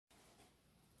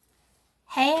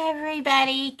Hey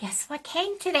everybody, guess what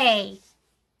came today?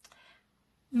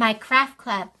 My craft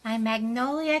club, my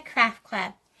Magnolia Craft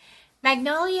Club.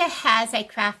 Magnolia has a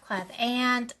craft club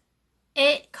and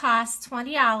it costs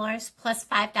 $20 plus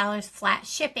 $5 flat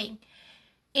shipping.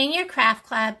 In your craft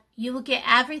club, you will get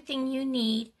everything you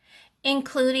need,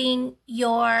 including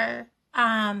your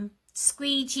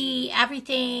squeegee,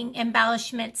 everything,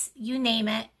 embellishments, you name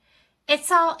it.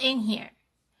 It's all in here.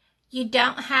 You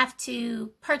don't have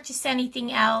to purchase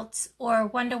anything else or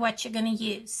wonder what you're going to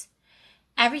use.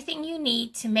 Everything you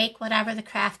need to make whatever the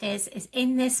craft is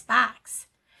in this box.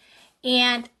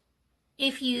 And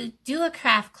if you do a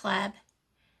craft club,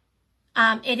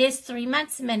 it is 3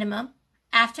 months minimum.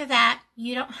 After that,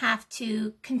 you don't have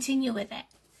to continue with it.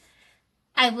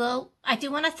 I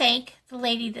do want to thank the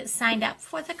lady that signed up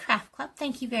for the craft club.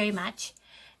 Thank you very much.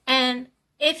 And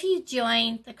if you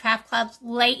join the craft club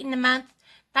late in the month,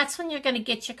 that's when you're going to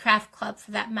get your craft club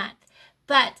for that month.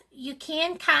 But you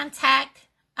can contact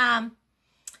the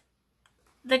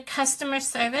customer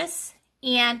service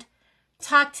and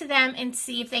talk to them and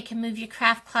see if they can move your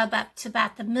craft club up to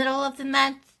about the middle of the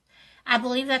month. I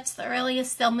believe that's the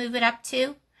earliest they'll move it up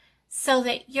to, so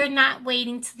that you're not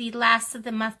waiting to the last of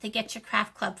the month to get your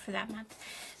craft club for that month.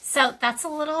 So that's a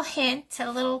little hint, a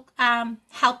little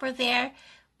helper there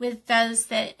with those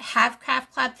that have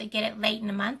craft club that get it late in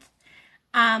the month.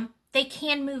 They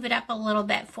can move it up a little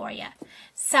bit for you.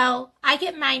 So I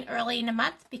get mine early in the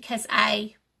month because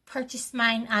I purchased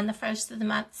mine on the 1st of the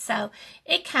month. So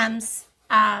it comes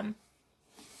at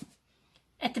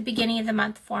the beginning of the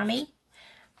month for me.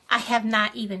 I have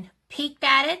not even peeked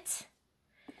at it.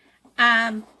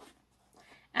 I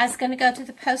was going to go to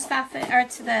the post office or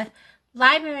to the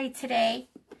library today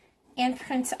and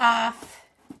print off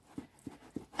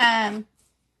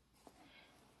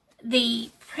the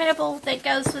printable that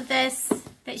goes with this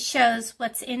that shows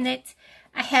what's in it.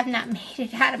 I have not made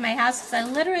it out of my house because I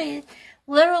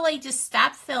literally just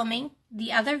stopped filming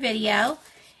the other video,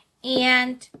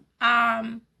 and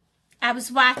I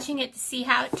was watching it to see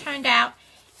how it turned out,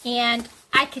 and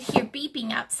I could hear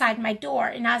beeping outside my door,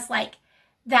 and I was like,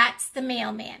 that's the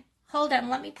mailman. Hold on,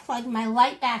 let me plug my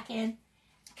light back in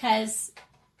because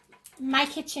my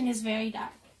kitchen is very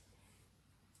dark.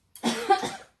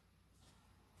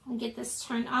 And get this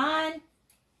turned on.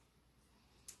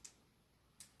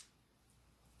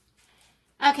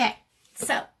 Okay,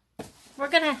 so we're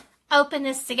going to open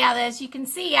this together. As you can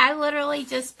see, I literally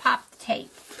just popped the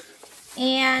tape.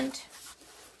 And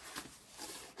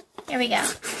here we go.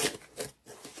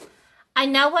 I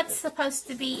know what's supposed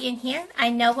to be in here. I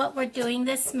know what we're doing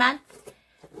this month.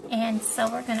 And so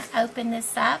we're going to open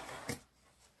this up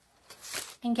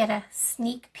and get a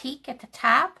sneak peek at the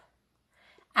top.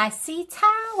 I see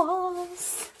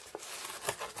towels.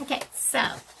 Okay, so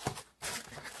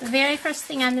the very first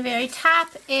thing on the very top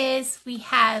is we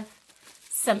have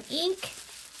some ink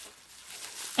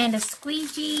and a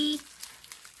squeegee.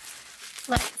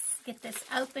 Let's get this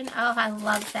open. Oh, I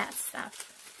love that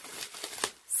stuff.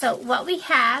 So what we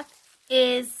have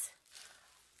is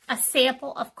a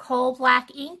sample of coal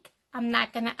black ink. I'm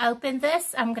not going to open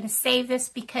this. I'm going to save this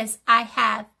because I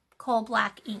have coal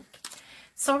black ink.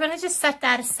 So we're going to just set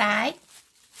that aside.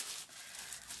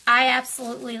 I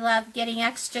absolutely love getting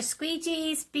extra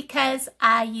squeegees because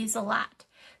I use a lot.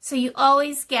 So you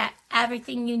always get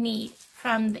everything you need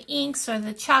from the inks or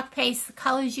the chalk paste, the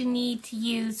colors you need to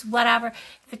use, whatever.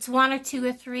 If it's 1 or 2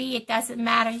 or 3, it doesn't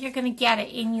matter. You're going to get it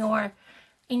in your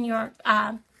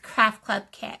craft club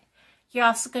kit. You're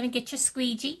also going to get your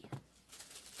squeegee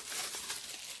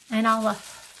and all the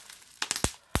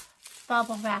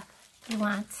bubble wrap you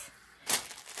want.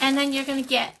 And then you're going to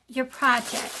get your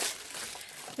project.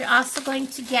 You're also going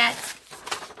to get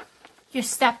your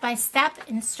step-by-step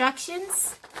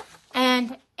instructions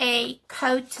and a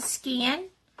code to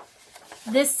scan.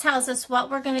 This tells us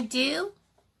what we're going to do.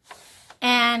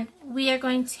 And we are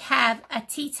going to have a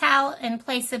tea towel and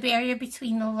place a barrier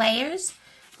between the layers,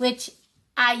 which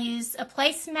I used a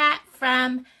placemat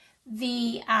from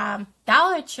the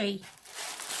Dollar Tree.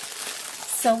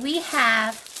 So we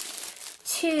have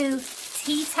 2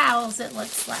 tea towels, it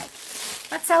looks like.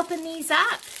 Let's open these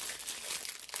up.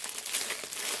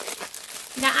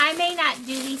 Now, I may not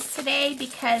do these today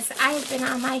because I have been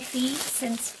on my feet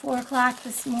since 4 o'clock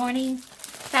this morning.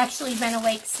 I've actually been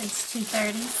awake since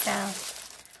 2:30, so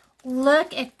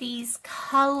look at these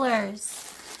colors.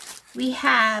 We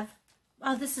have,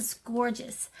 oh, this is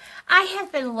gorgeous. I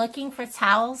have been looking for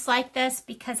towels like this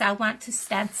because I want to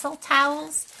stencil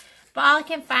towels, but all I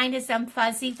can find is them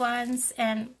fuzzy ones,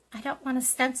 and I don't want to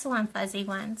stencil on fuzzy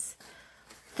ones.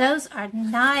 Those are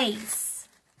nice.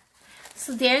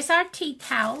 So there's our tea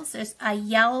towels. There's a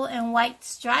yellow and white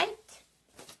striped.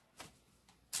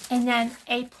 And then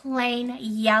a plain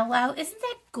yellow. Isn't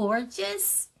that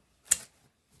gorgeous?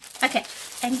 Okay,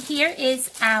 and here is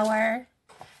our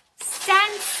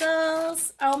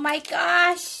stencils. Oh my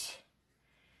gosh.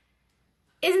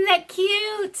 Isn't that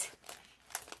cute?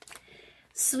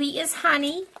 Sweet as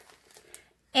honey.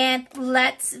 And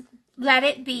let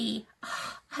it be.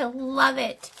 Oh, I love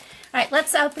it. All right,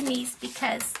 let's open these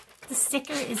because the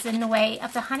sticker is in the way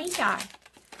of the honey jar.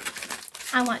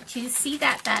 I want you to see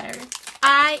that better.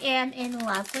 I am in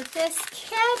love with this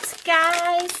kit,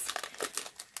 guys.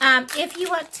 If you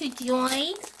want to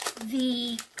join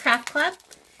the craft club,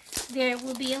 there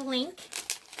will be a link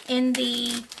in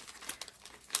the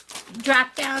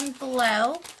drop down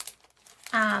below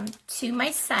to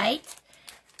my site.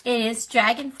 It is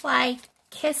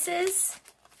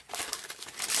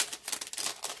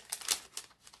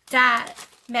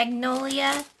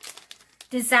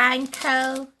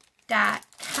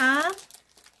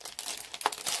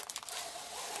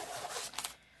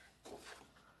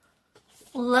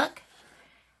Look,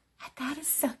 that is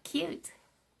so cute.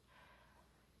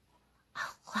 I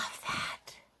love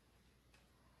that.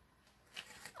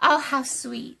 Oh, how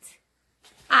sweet.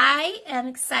 I am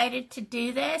excited to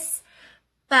do this,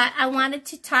 but I wanted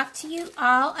to talk to you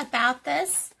all about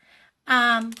this.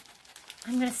 I'm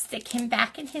going to stick him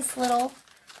back in his little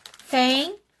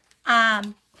thing,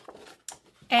 and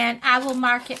I will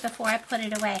mark it before I put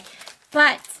it away.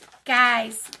 But,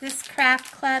 guys, this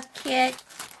craft club kit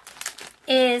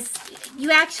is,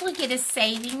 you actually get a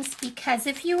savings, because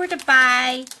if you were to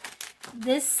buy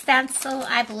this stencil,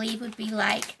 I believe would be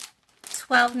like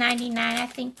 $12.99, I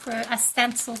think, for a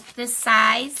stencil this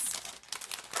size.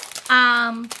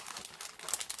 And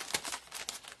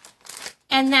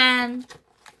then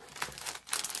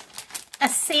a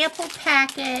sample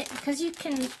packet, because you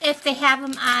can, if they have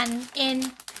them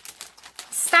in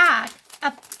stock,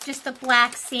 just a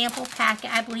black sample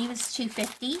packet, I believe is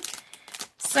 $2.50.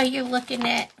 So you're looking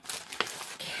at,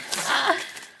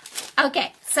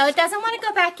 okay, so it doesn't want to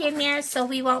go back in there, so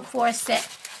we won't force it.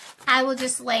 I will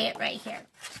just lay it right here.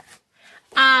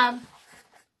 A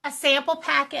sample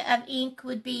packet of ink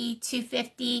would be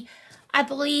 $2.50. I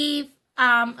believe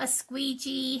a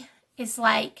squeegee is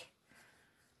like,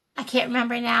 I can't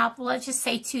remember now, but let's just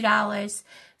say $2.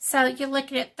 So you're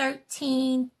looking at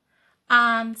 $13,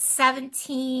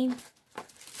 $17.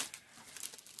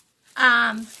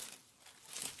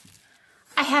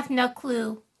 I have no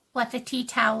clue what the tea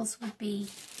towels would be,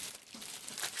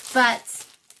 but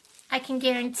I can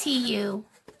guarantee you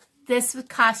this would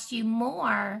cost you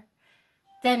more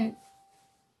than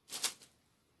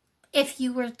if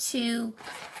you were to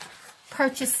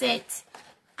purchase it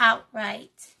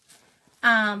outright.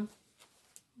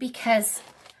 Because,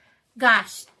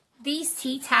 gosh, these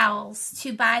tea towels,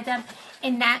 to buy them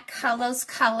in those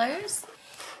colors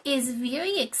is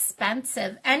very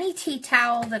expensive. Any tea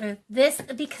towel that are this,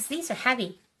 because these are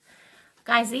heavy.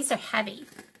 Guys, these are heavy.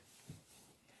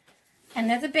 And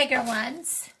they're the bigger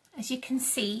ones, as you can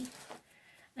see.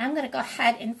 I'm going to go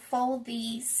ahead and fold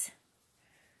these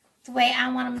the way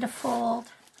I want them to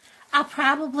fold. I'll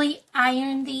probably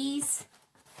iron these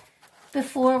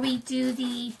before we do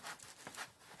the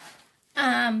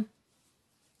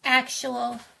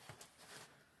actual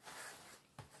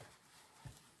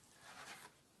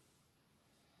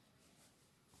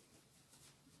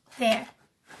there.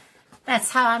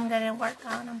 That's how I'm going to work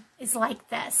on them, is like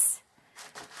this.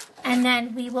 And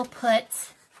then we will put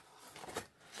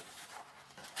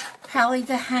probably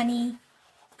the honey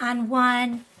on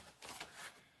one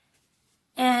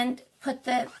and put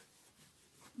the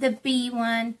bee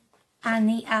one on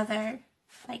the other,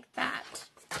 like that.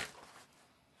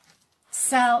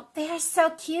 So they're so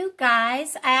cute,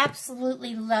 guys. I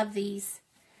absolutely love these.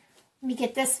 Let me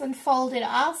get this one folded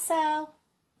also,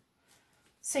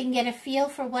 so you can get a feel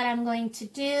for what I'm going to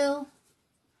do.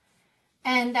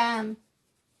 And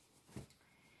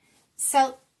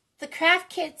so the craft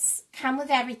kits come with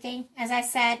everything, as I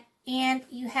said, and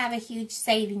you have a huge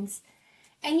savings.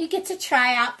 And you get to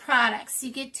try out products.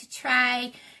 You get to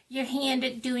try your hand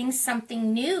at doing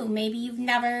something new. Maybe you've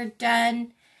never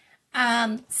done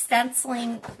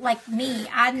stenciling like me.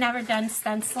 I've never done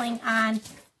stenciling on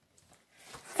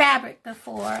fabric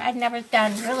before. I've never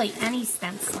done really any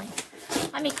stenciling.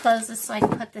 Let me close this so I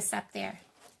can put this up there.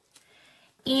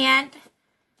 And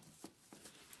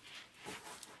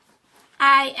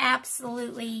I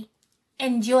absolutely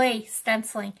enjoy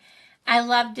stenciling. I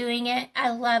love doing it. I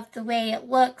love the way it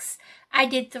looks. I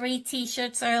did 3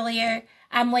 t-shirts earlier.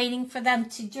 I'm waiting for them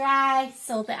to dry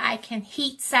so that I can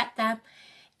heat set them.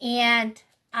 And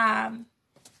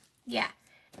yeah,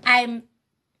 I'm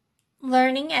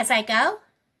learning as I go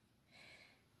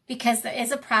because there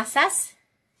is a process.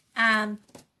 And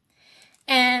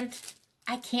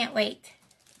I can't wait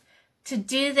to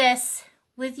do this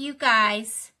with you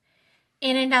guys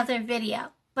in another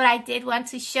video. But I did want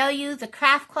to show you the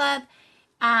craft club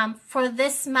for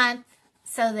this month,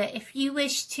 so that if you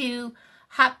wish to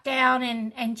hop down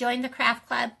and join the craft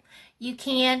club, you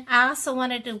can. I also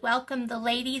wanted to welcome the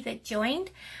lady that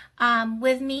joined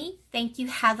with me. Thank you,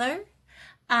 Heather.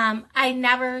 I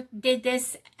never did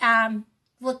this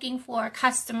looking for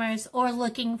customers or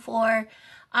looking for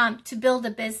to build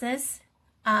a business.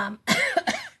 I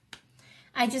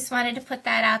just wanted to put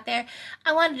that out there.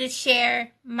 I wanted to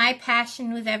share my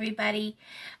passion with everybody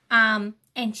and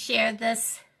share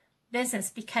this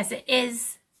business because it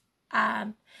is,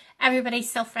 everybody's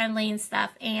so friendly and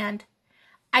stuff. And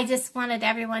I just wanted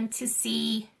everyone to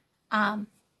see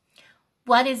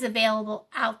what is available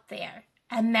out there.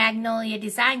 And Magnolia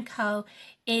Design Co.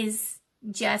 is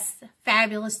just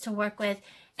fabulous to work with.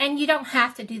 And you don't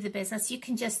have to do the business. You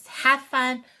can just have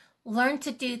fun, learn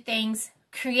to do things,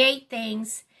 create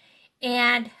things.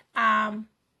 And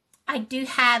I do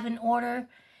have an order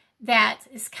that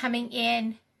is coming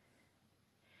in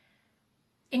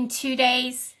 2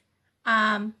 days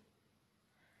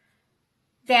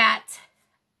that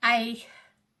I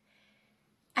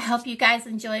hope you guys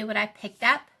enjoy what I picked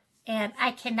up, and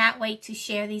I cannot wait to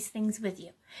share these things with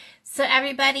you. So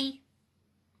everybody,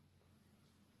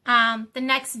 the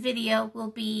next video will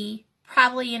be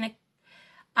probably in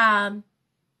a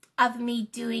of me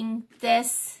doing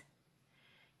this,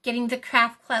 getting the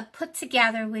craft club put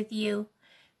together with you,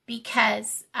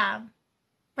 because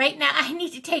right now I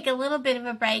need to take a little bit of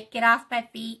a break, get off my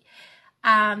feet,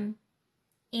 and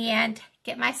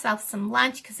get myself some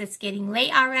lunch because it's getting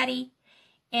late already,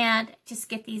 and just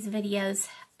get these videos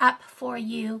up for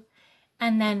you.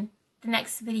 And then the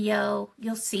next video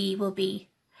you'll see will be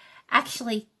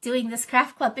actually doing this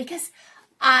craft club, because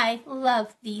I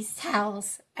love these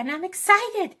towels and I'm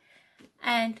excited.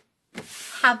 And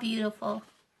how beautiful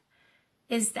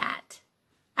is that?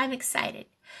 I'm excited.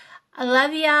 I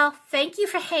love y'all. Thank you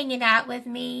for hanging out with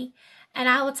me. And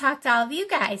I will talk to all of you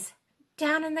guys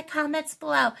down in the comments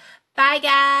below. Bye,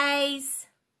 guys.